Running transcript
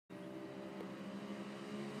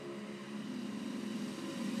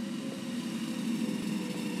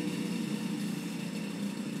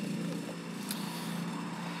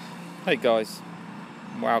Hey guys,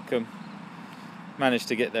 welcome. Managed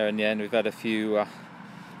to get there in the end. We've had a few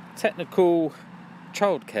technical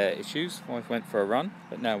childcare issues. Wife went for a run,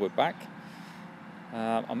 but now we're back.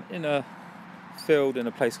 I'm in a field in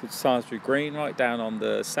a place called Salisbury Green, right down on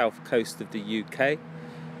the south coast of the UK.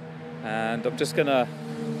 And I'm just gonna,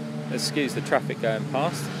 excuse the traffic going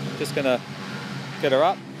past, just gonna get her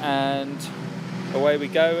up and away we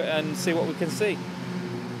go and see what we can see.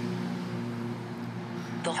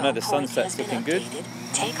 I know the sunset's looking good.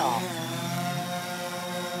 Take off.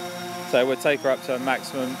 So we'll take her up to a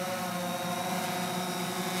maximum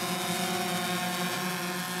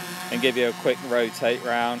and give you a quick rotate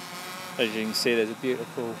round. As you can see, there's a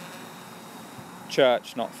beautiful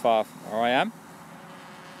church not far from where I am.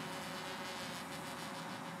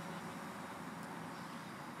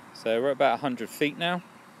 So we're about 100 feet now.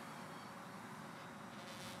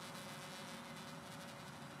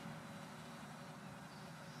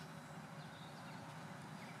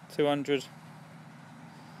 What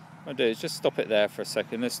I'll do is just stop it there for a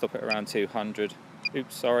second. Let's stop it around 200.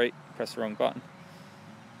 Oops, sorry, press the wrong button.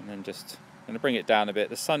 And then just going to bring it down a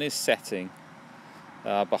bit. The sun is setting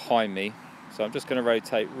behind me, so I'm just going to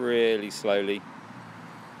rotate really slowly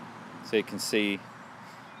so you can see.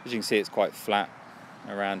 As you can see, it's quite flat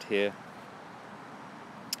around here,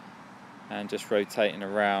 and just rotating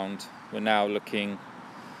around. We're now looking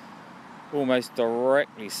almost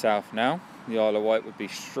directly south now. The Isle of Wight would be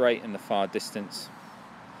straight in the far distance,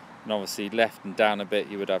 and obviously left and down a bit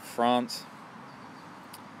you would have France.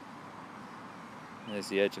 There's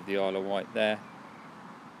the edge of the Isle of Wight there,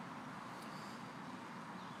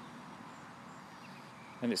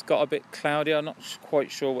 and it's got a bit cloudy. I'm not quite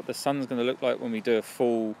sure what the sun's going to look like when we do a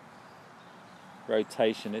full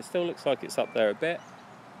rotation. It still looks like it's up there a bit.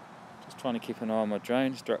 Just trying to keep an eye on my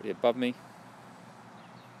drone. It's directly above me,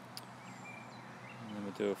 and then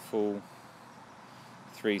we'll do a full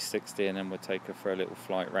 360 and then we'll take her for a little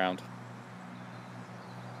flight round.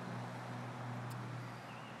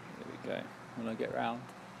 There we go. When I get round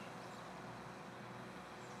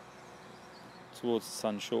towards the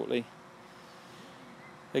sun shortly.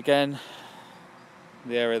 Again,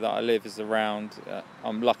 the area that I live is around,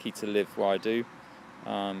 I'm lucky to live where I do,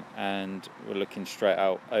 and we're looking straight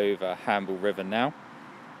out over Hamble River now.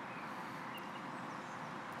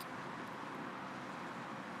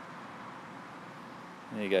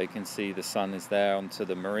 There you go, you can see the sun is there onto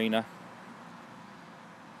the marina.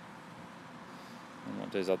 And what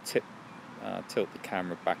I'll do is I'll tilt the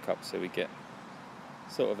camera back up so we get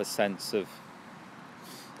sort of a sense of,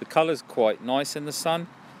 the colour's quite nice in the sun,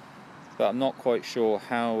 but I'm not quite sure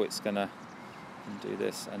how it's gonna do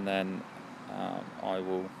this. And then I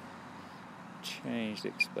will change the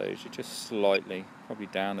exposure just slightly, probably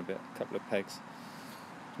down a bit, a couple of pegs.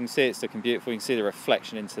 You can see it's looking beautiful. You can see the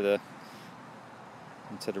reflection into the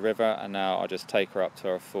river, and now I'll just take her up to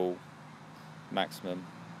our full maximum.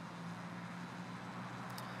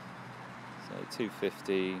 So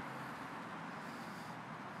 250,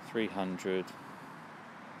 300,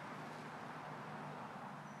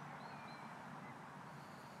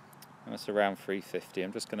 and that's around 350.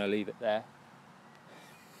 I'm just going to leave it there.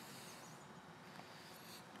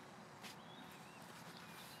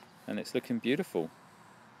 And it's looking beautiful.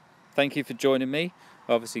 Thank you for joining me.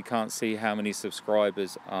 Obviously can't see how many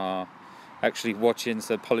subscribers are actually watching,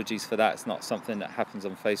 so apologies for that. It's not something that happens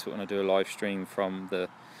on Facebook when I do a live stream from the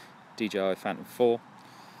DJI Phantom 4.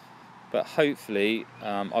 But hopefully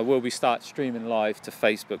I will start streaming live to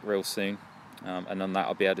Facebook real soon, and on that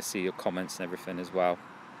I'll be able to see your comments and everything as well.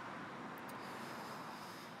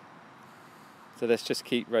 So let's just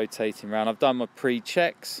keep rotating around. I've done my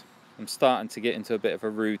pre-checks. I'm starting to get into a bit of a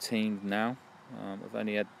routine now. I've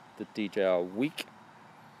only had the DJI a week,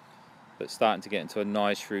 but starting to get into a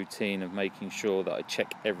nice routine of making sure that I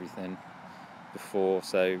check everything before.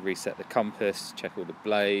 So reset the compass, check all the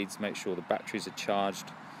blades, make sure the batteries are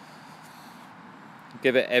charged.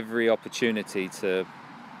 Give it every opportunity to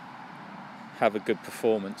have a good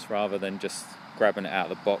performance rather than just grabbing it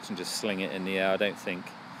out of the box and just sling it in the air. I don't think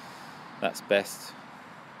that's best.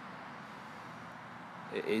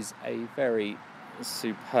 It is a very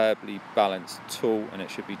superbly balanced tool, and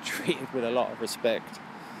it should be treated with a lot of respect.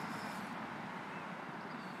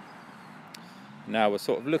 Now we're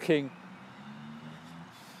sort of looking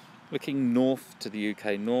north to the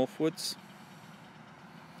UK northwards,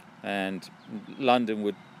 and London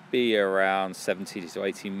would be around 70 to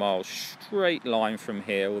 80 miles straight line from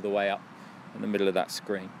here all the way up in the middle of that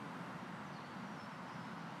screen.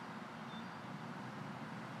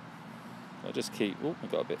 I'll just keep, oh, I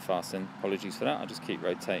got a bit fast then, apologies for that. I'll just keep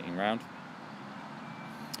rotating around.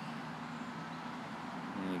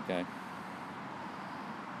 There you go.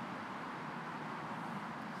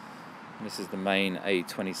 And this is the main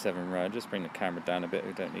A27 road. Just bring the camera down a bit.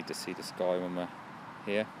 We don't need to see the sky when we're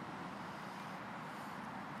here.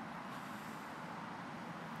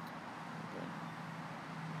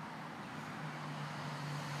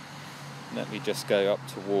 Let me just go up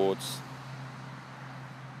towards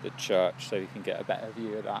the church so you can get a better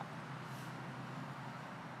view of that.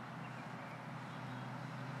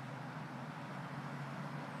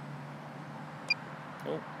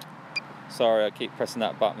 Oh, sorry, I keep pressing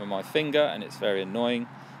that button with my finger and it's very annoying.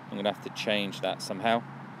 I'm going to have to change that somehow.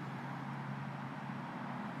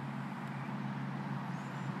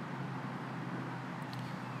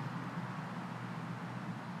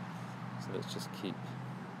 So let's just keep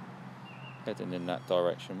heading in that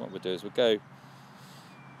direction. What we'll do is we'll go,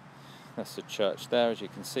 that's the church there, as you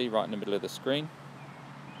can see, right in the middle of the screen.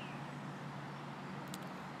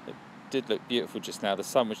 It did look beautiful just now. The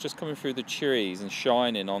sun was just coming through the trees and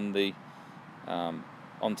shining on the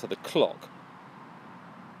onto the clock.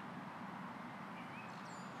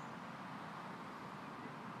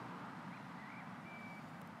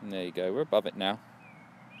 And there you go, we're above it now.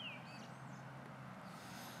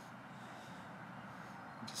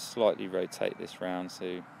 Just slightly rotate this round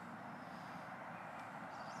so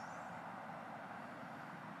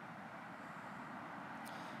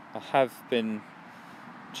I have been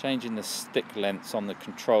changing the stick lengths on the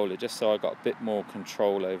controller just so I got a bit more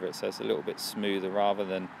control over it, so it's a little bit smoother rather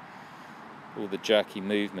than all the jerky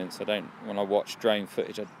movements. When I watch drone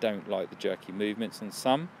footage, I don't like the jerky movements on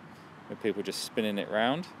some, where people are just spinning it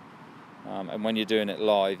round. And when you're doing it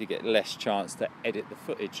live, you get less chance to edit the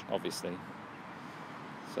footage, obviously.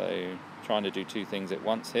 So, trying to do two things at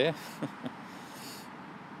once here.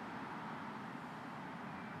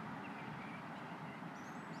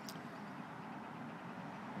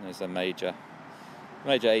 There's a major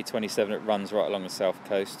A27 that runs right along the south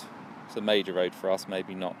coast. It's a major road for us,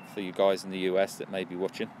 maybe not for you guys in the US that may be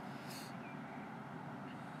watching.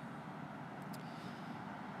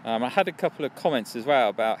 I had a couple of comments as well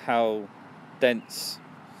about how dense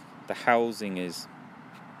the housing is.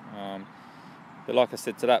 But like I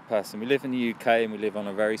said to that person, we live in the UK and we live on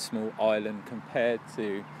a very small island compared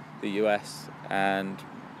to the US, and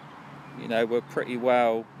you know, we're pretty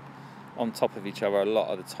well on top of each other a lot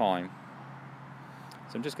of the time.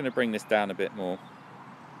 So I'm just going to bring this down a bit more.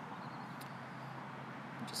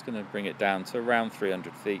 I'm just going to bring it down to around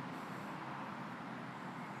 300 feet.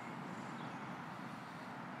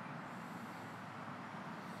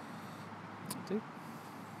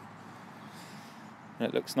 And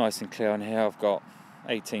it looks nice and clear on here. I've got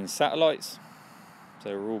 18 satellites, so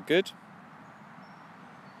we're all good.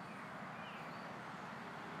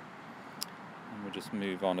 And we'll just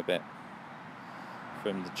move on a bit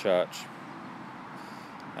from the church.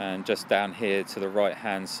 And just down here to the right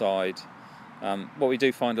hand side, what we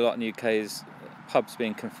do find a lot in the UK is pubs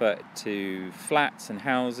being converted to flats and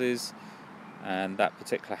houses, and that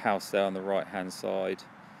particular house there on the right hand side,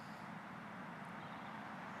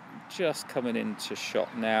 just coming into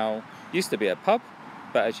shot now, used to be a pub,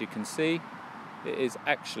 but as you can see, it is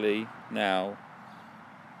actually now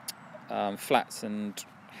flats and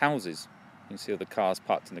houses. You can see all the cars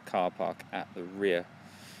parked in the car park at the rear.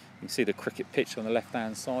 You can see the cricket pitch on the left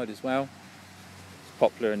hand side as well. It's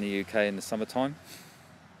popular in the UK in the summertime.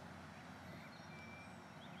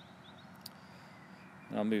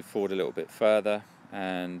 And I'll move forward a little bit further,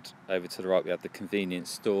 and over to the right we have the convenience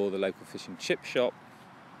store, the local fish and chip shop,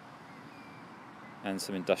 and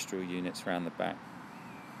some industrial units around the back.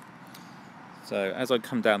 So as I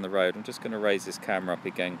come down the road, I'm just going to raise this camera up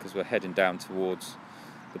again because we're heading down towards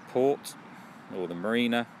the port or the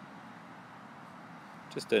marina.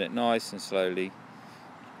 Just doing it nice and slowly,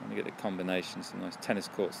 trying to get the combination. Some nice tennis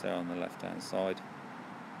courts there on the left hand side.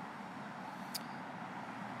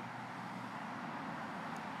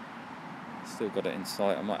 Still got it in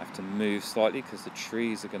sight. I might have to move slightly because the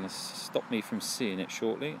trees are going to stop me from seeing it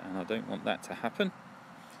shortly, and I don't want that to happen.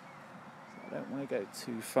 So I don't want to go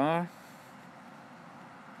too far.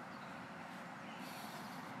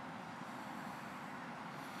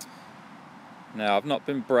 Now, I've not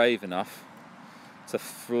been brave enough to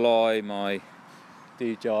fly my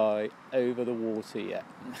DJI over the water yet.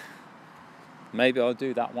 Maybe I'll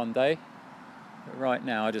do that one day, but right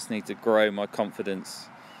now I just need to grow my confidence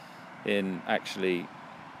in actually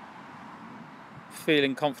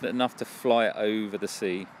feeling confident enough to fly it over the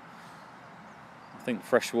sea. I think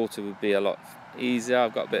freshwater would be a lot easier.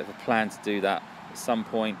 I've got a bit of a plan to do that at some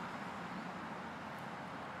point,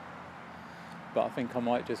 but I think I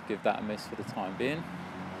might just give that a miss for the time being.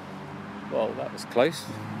 Well, that was close.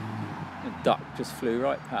 A duck just flew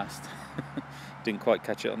right past. Didn't quite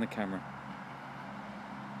catch it on the camera.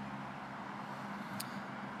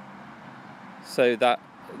 So that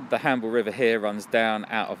the Hamble River here runs down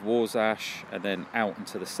out of Warsash and then out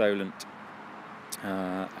into the Solent,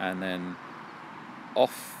 and then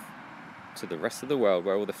off to the rest of the world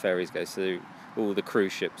where all the ferries go. So all the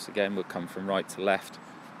cruise ships again will come from right to left,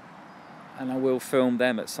 and I will film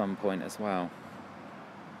them at some point as well.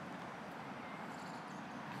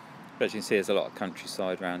 But as you can see, there's a lot of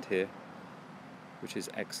countryside around here, which is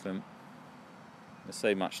excellent. There's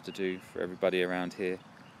so much to do for everybody around here.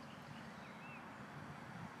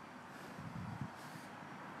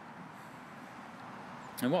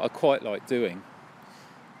 And what I quite like doing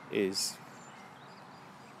is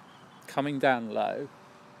coming down low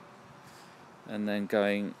and then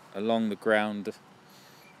going along the ground,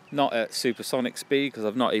 not at supersonic speed because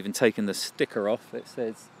I've not even taken the sticker off. It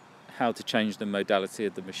says how to change the modality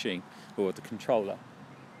of the machine or the controller.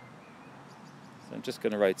 So I'm just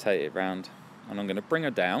going to rotate it round and I'm going to bring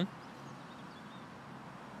her down,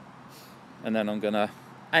 and then I'm going to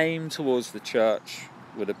aim towards the church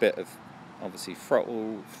with a bit of obviously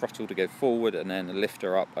throttle to go forward, and then lift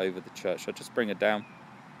her up over the church. So just bring her down.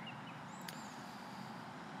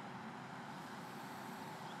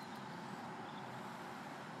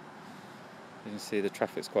 You can see the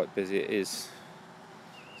traffic's quite busy. It is,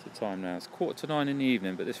 what's the time now? It's 9:15 in the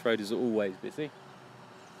evening, but this road is always busy.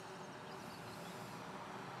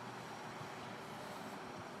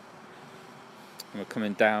 And we're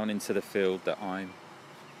coming down into the field that I'm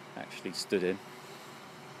actually stood in.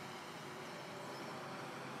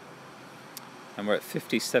 And we're at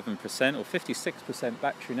 57% or 56%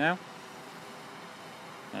 battery now,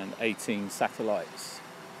 and 18 satellites.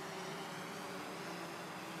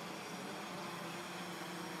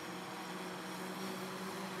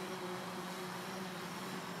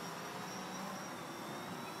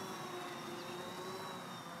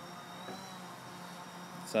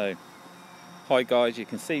 So, hi guys, you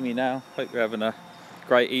can see me now. Hope you're having a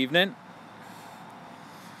great evening.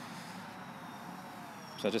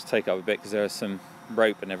 So I'll just take up a bit because there is some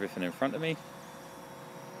rope and everything in front of me.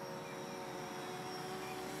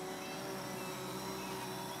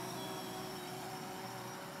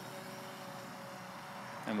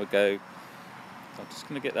 And we'll go, so I'm just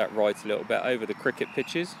going to get that right a little bit over the cricket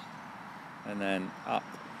pitches and then up.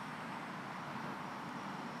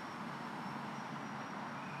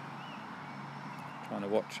 Trying to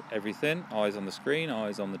watch everything, eyes on the screen,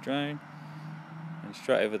 eyes on the drone, and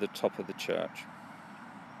straight over the top of the church.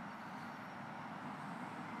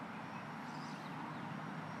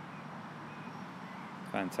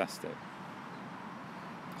 Fantastic.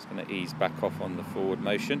 Just going to ease back off on the forward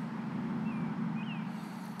motion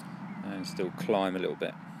and still climb a little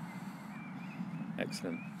bit.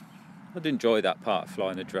 Excellent. I did enjoy that part of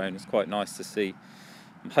flying a drone. It's quite nice to see.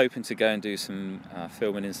 I'm hoping to go and do some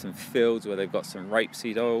filming in some fields where they've got some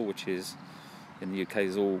rapeseed oil, which is in the UK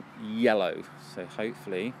is all yellow. So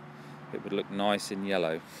hopefully it would look nice in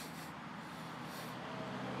yellow.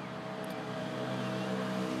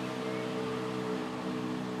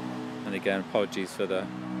 And again, apologies for the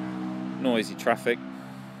noisy traffic.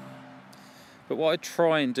 But what I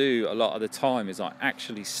try and do a lot of the time is I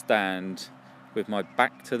actually stand with my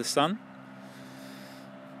back to the sun.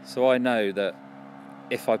 So I know that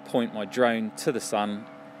if I point my drone to the sun,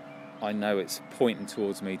 I know it's pointing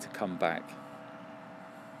towards me to come back.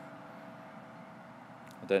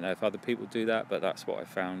 I don't know if other people do that, but that's what I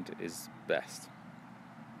found is best.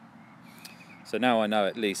 So now I know,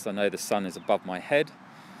 at least I know the sun is above my head.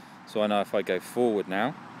 So I know if I go forward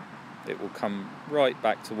now, it will come right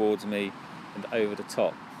back towards me and over the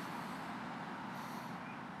top.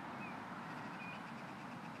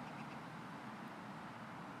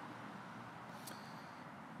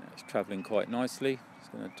 It's travelling quite nicely.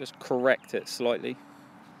 Just going to just correct it slightly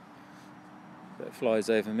so it flies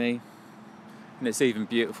over me. And it's even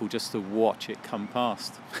beautiful just to watch it come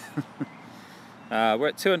past. We're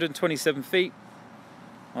at 227 feet.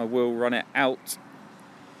 I will run it out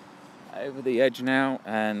over the edge now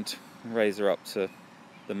and raise her up to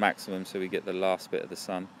the maximum so we get the last bit of the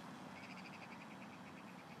sun.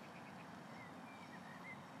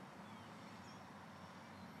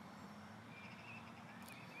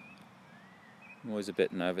 I'm always a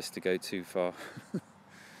bit nervous to go too far.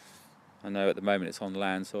 I know at the moment it's on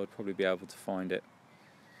land, so I'd probably be able to find it.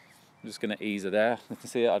 I'm just going to ease her there. You can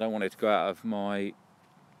see it, I don't want it to go out of my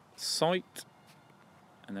sight.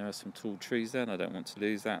 And there are some tall trees there and I don't want to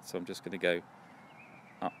lose that, so I'm just going to go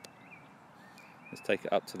up. Let's take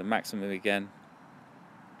it up to the maximum again.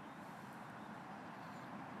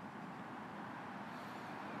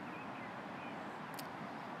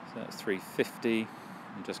 350.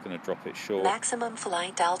 I'm just going to drop it short. Maximum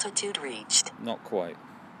flight altitude reached. Not quite.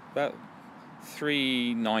 About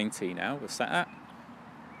 390 now we're sat at.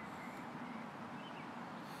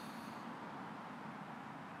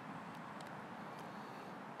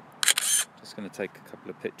 Just going to take a couple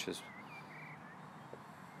of pictures.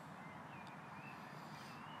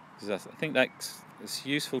 Because I think it's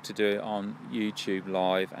useful to do it on YouTube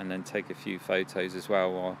live and then take a few photos as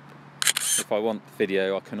well. Or if I want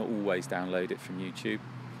video, I can always download it from YouTube.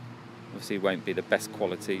 Obviously it won't be the best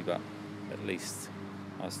quality, but at least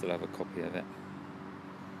I'll still have a copy of it.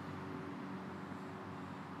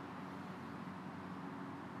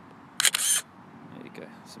 There you go,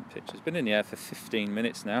 some pictures. Been in the air for 15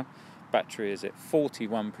 minutes now. Battery is at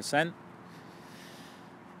 41%.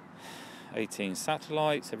 18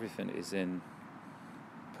 satellites, everything is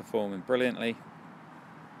performing brilliantly.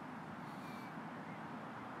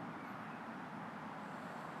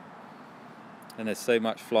 And there's so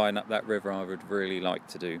much flying up that river I would really like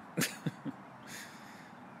to do.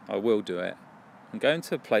 I will do it. I'm going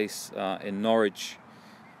to a place in Norwich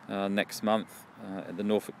next month at the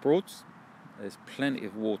Norfolk Broads. There's plenty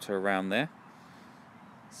of water around there.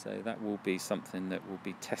 So that will be something that we'll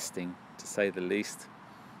be testing, to say the least.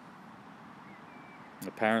 My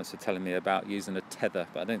parents are telling me about using a tether,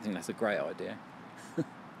 but I don't think that's a great idea.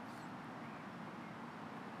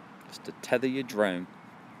 Just to tether your drone.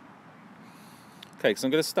 Okay, so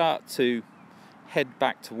I'm going to start to head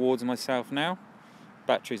back towards myself now.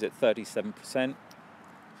 Battery's at 37%.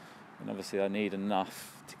 And obviously I need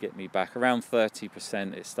enough to get me back. Around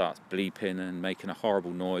 30% it starts bleeping and making a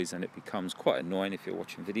horrible noise, and it becomes quite annoying if you're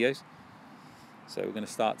watching videos. So we're going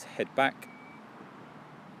to start to head back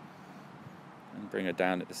and bring her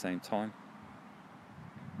down at the same time.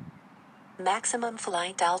 Maximum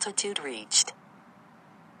flight altitude reached.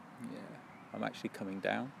 Yeah, I'm actually coming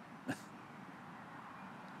down.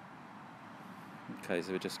 Okay,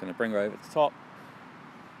 so we're just going to bring her over the top.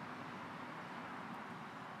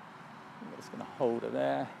 I'm just going to hold her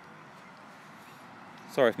there.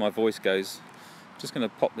 Sorry if my voice goes. Just going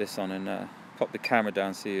to pop this on and pop the camera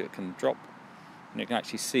down so it can drop. And you can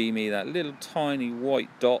actually see me, that little tiny white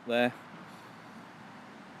dot there.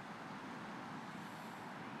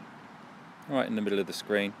 Right in the middle of the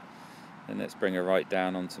screen. And let's bring her right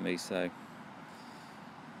down onto me. So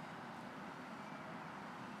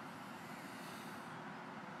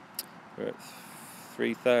we're at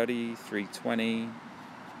 330, 320.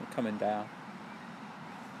 We're coming down.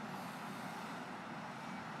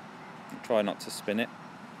 I'll try not to spin it.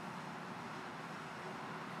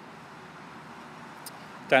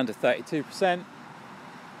 Down to 32%.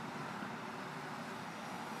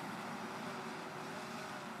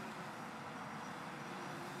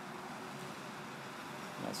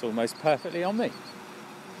 That's almost perfectly on me.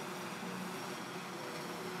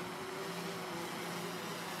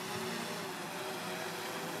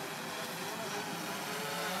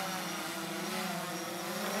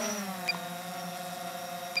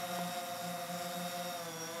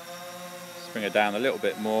 Just bring her down a little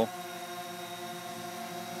bit more.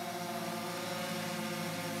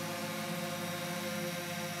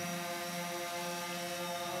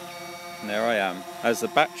 And there I am. As the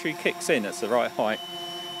battery kicks in, it's the right height.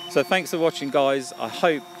 So thanks for watching, guys. I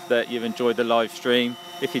hope that you've enjoyed the live stream.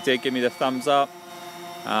 If you did, give me the thumbs up.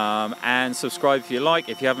 And subscribe if you like,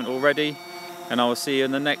 if you haven't already. And I will see you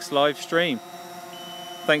in the next live stream.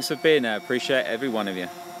 Thanks for being there. Appreciate every one of you.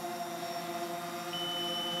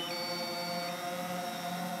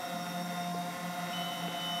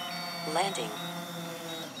 Landing.